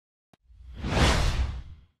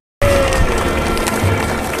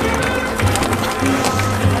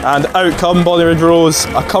And out come Bonnyrigg Rose,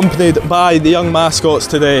 accompanied by the young mascots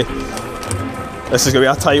today. This is going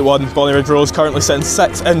to be a tight one. Bonnyrigg Rose currently sitting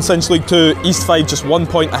 6th in Cinch League 2, East Fife just 1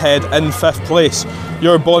 point ahead in 5th place.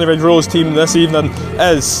 Your Bonnyrigg Rose team this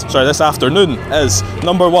afternoon is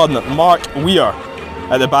number 1, Mark Weir.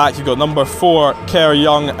 At the back you've got number 4, Kerr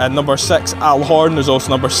Young, and number 6, Al Horn. There's also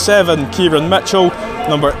number 7, Kieran Mitchell,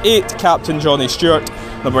 number 8, Captain Johnny Stewart,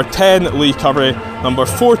 number 10, Lee Curry, number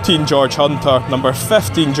 14, George Hunter, number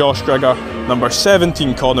 15, Josh Grigger, number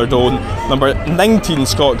 17, Connor Doan, number 19,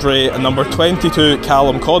 Scott Gray, and number 22,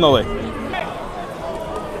 Callum Connolly.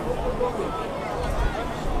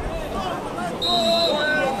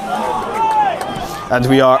 And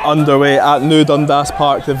we are underway at New Dundas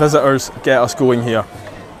Park. The visitors get us going here.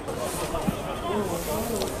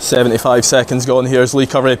 75 seconds gone here as Lee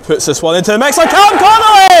Curry puts this one into the mix. Callum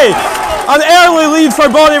Connolly! An early lead for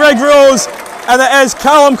Bonnyrigg Rose, and it is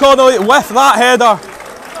Callum Connolly with that header.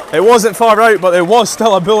 It wasn't far out, but it was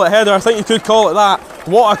still a bullet header. I think you could call it that.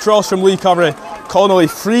 What a cross from Lee Curry. Connolly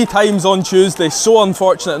 3 times on Tuesday, so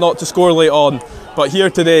unfortunate not to score late on. But here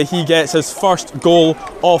today he gets his first goal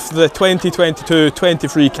of the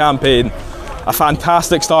 2022-23 campaign. A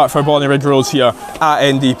fantastic start for Bonnyrigg Rose here at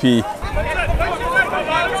NDP.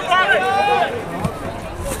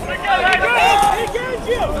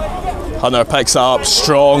 Hunter picks it up,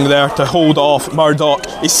 strong there to hold off Murdoch.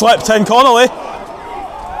 He slipped in, Connolly.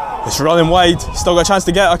 It's running wide, still got a chance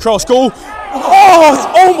to get across goal. Oh, it's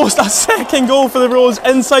almost a second goal for the Rose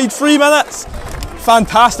inside 3 minutes.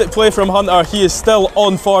 Fantastic play from Hunter. He is still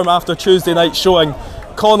on form after Tuesday night showing.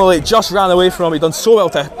 Connolly just ran away from him. He done so well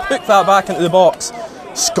to hook that back into the box.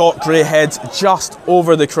 Scott Gray heads just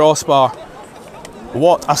over the crossbar.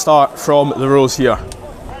 What a start from the Rose here.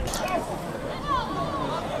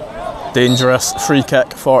 Dangerous free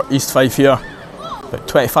kick for East Fife here. About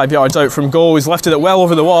 25 yards out from goal. He's lifted it well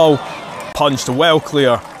over the wall. Punched well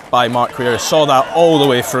clear by Mark Weir. Saw that all the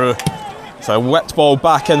way through. So a whipped ball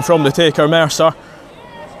back in from the taker, Mercer.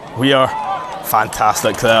 Weir,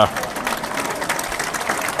 fantastic there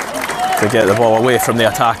to get the ball away from the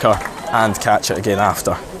attacker and catch it again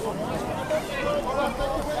after.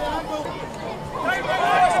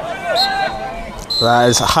 That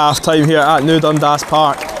is half time here at New Dundas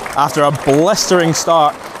Park after a blistering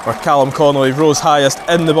start where Callum Connolly rose highest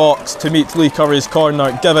in the box to meet Lee Curry's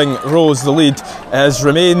corner, giving Rose the lead. It has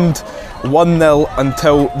remained 1-0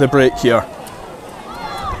 until the break here.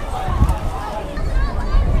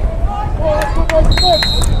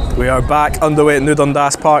 We are back underway at New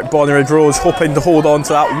Dundas Park. Bonnyrigg Rose hoping to hold on to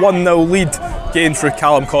that 1-0 lead gained through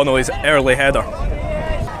Callum Connolly's early header.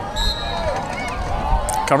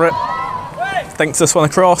 Cover it. Thinks this one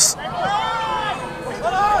across.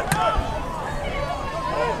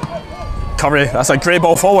 Curry, that's a great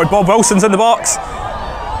ball forward. Bob Wilson's in the box.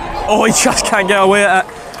 Oh, he just can't get away at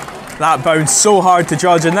it. That bounced so hard to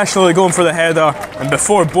judge. Initially going for the header, and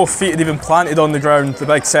before both feet had even planted on the ground, the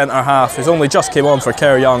big centre half, who's only just came on for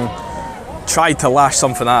Kerr Young, tried to lash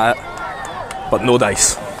something at it, but no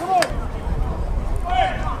dice.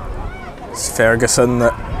 It's Ferguson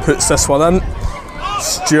that puts this one in.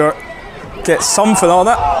 Stewart gets something on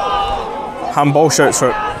it. Handball shouts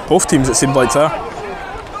for both teams, it seemed like there.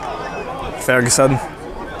 Ferguson,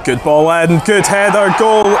 good ball in, good header,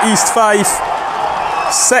 goal, East Fife.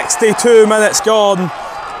 62 minutes gone,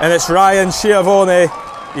 and it's Ryan Schiavone.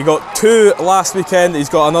 He got 2 last weekend, he's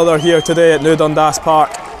got another here today at New Dundas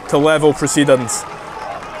Park to level proceedings.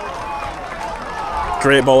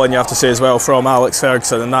 Great ball in, you have to say as well, from Alex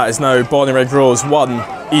Ferguson, and that is now Bonnyrigg Rose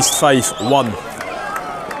 1, East Fife 1.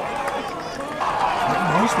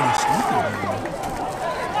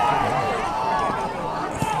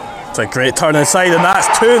 It's a great turn inside, and that's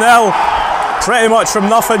 2-0. Pretty much from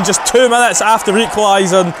nothing, just 2 minutes after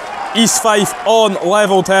equalising. East Fife on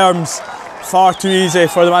level terms. Far too easy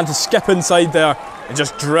for the man to skip inside there and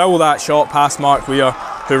just drill that shot past Mark Weir,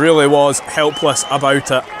 who really was helpless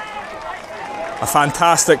about it. A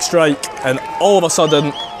fantastic strike, and all of a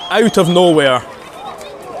sudden, out of nowhere,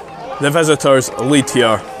 the visitors lead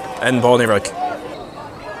here in Bonnyrigg.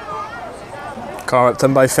 Carved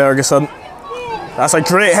in by Ferguson. That's a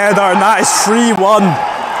great header, and that is 3-1.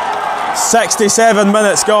 67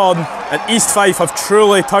 minutes gone, and East Fife have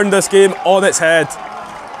truly turned this game on its head.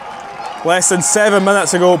 Less than 7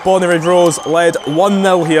 minutes ago, Bonnyrigg Rose led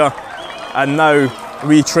 1-0 here, and now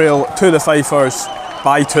we trail to the Fifers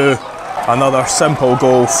by 2. Another simple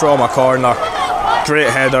goal from a corner. Great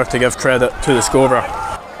header to give credit to the scorer.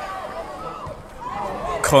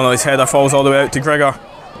 Connolly's header falls all the way out to Grigger.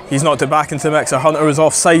 He's knocked it back into the mixer. Hunter was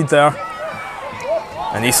offside there.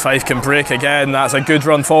 And East Fife can break again. That's a good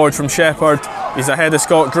run forward from Shepherd. He's ahead of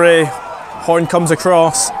Scott Gray. Horn comes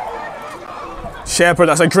across. Shepherd,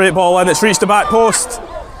 that's a great ball in. It's reached the back post.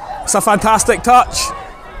 It's a fantastic touch.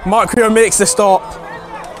 Mark Weir makes the stop.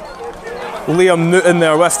 Liam Newton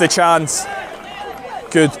there with the chance.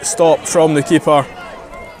 Good stop from the keeper.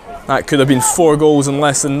 That could have been 4 goals in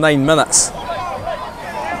less than 9 minutes.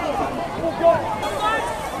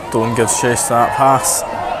 Dolan gives chase to that pass.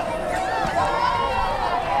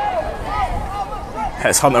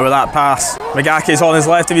 Hits Hunter with that pass. McGackey's on his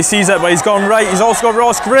left if he sees it, but he's gone right. He's also got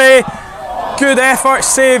Ross Gray. Good effort,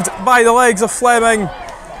 saved by the legs of Fleming.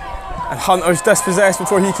 And Hunter's dispossessed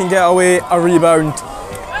before he can get away. A rebound.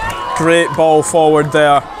 Great ball forward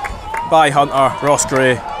there by Hunter. Ross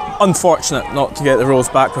Gray. Unfortunate not to get the Rose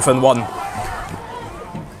back within 1.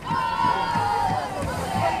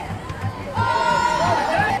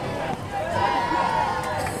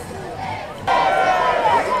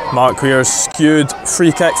 Mark Weir's skewed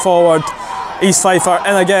free kick forward. East Fife are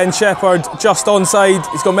in again. Shepherd just onside.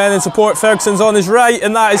 He's got men in support. Ferguson's on his right,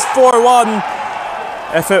 and that is 4-1.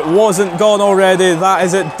 If it wasn't gone already, that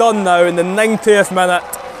is it done now in the 90th minute.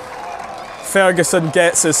 Ferguson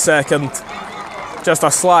gets his second. Just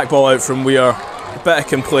a slack ball out from Weir. A bit of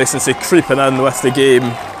complacency creeping in with the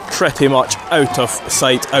game. Pretty much out of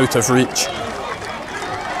sight, out of reach.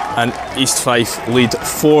 And East Fife lead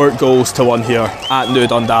 4 goals to 1 here at New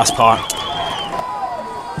Dundas Park.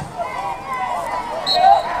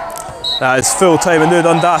 That is full time in New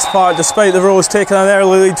Dundas Park, despite the Rose taking an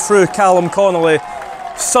early lead through Callum Connolly.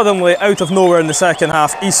 Suddenly, out of nowhere in the second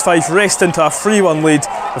half, East Fife raced into a 3-1 lead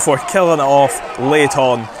before killing it off late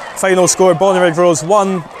on. Final score, Bonnyrigg Rose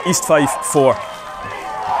 1, East Fife 4.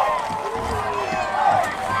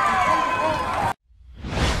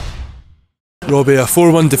 Robbie, a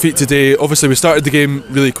 4-1 defeat today. Obviously we started the game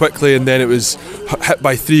really quickly and then it was hit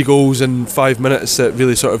by 3 goals in 5 minutes that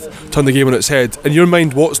really sort of turned the game on its head. In your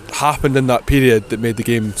mind, what's happened in that period that made the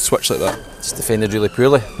game switch like that? Just defended really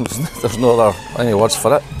poorly. There's no any words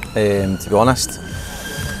for it, to be honest.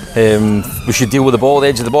 We should deal with the ball at the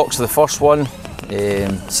edge of the box for the first one.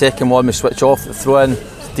 Second one we switch off the throw in,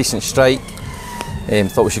 decent strike.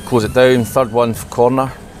 Thought we should close it down. Third one corner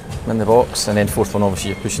in the box, and then fourth one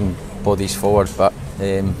obviously you're pushing bodies forward, but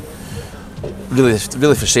really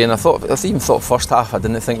frustrating. I even thought first half I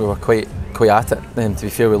didn't think we were quite at it. To be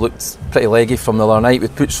fair, we looked pretty leggy from the other night. We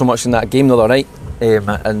put so much in that game the other night,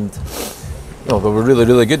 and we were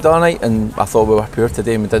really good the other night. And I thought we were poor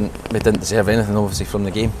today, and we didn't deserve anything obviously from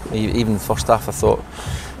the game. Even the first half, I thought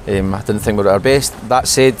I didn't think we were at our best. That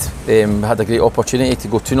said, we had a great opportunity to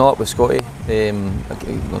go 2-0 up with Scotty. A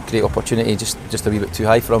great opportunity, just a wee bit too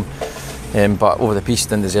high for him. But over the piece,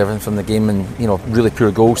 didn't deserve anything from the game, and really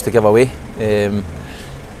poor goals to give away.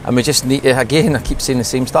 And we just need to, again, I keep saying the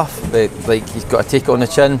same stuff. Like, you've got to take it on the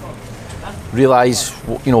chin, realise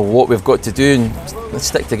what we've got to do, and let's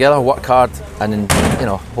stick together, work hard, and then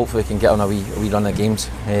hopefully we can get on a wee run of games.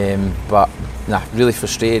 But really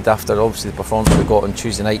frustrated after obviously the performance we got on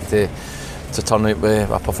Tuesday night to turn out with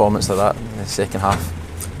a performance like that in the second half.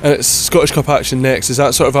 And it's Scottish Cup action next. Is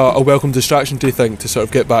that sort of a welcome distraction, do you think, to sort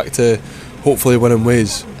of get back to hopefully winning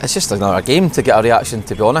ways? It's just another game to get a reaction,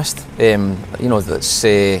 to be honest. It's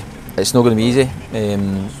not going to be easy.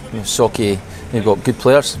 Socky, you've got good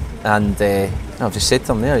players, and I've just said to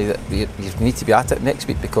them there that you need to be at it next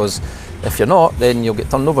week, because if you're not, then you'll get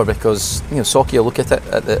turned over, because Socky will look at it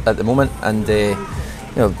at the moment, and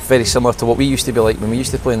very similar to what we used to be like when we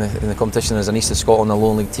used to play in the competition as an East of Scotland, a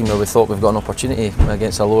lower league team, where we thought we've got an opportunity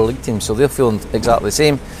against a lower league team. So they're feeling exactly the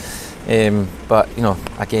same. But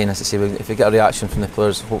again, as I say, if we get a reaction from the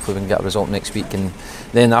players, hopefully we can get a result next week, and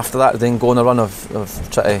then after that, then go on a run of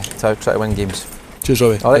try to win games. Cheers,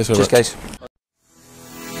 Robbie. All right, cheers, guys.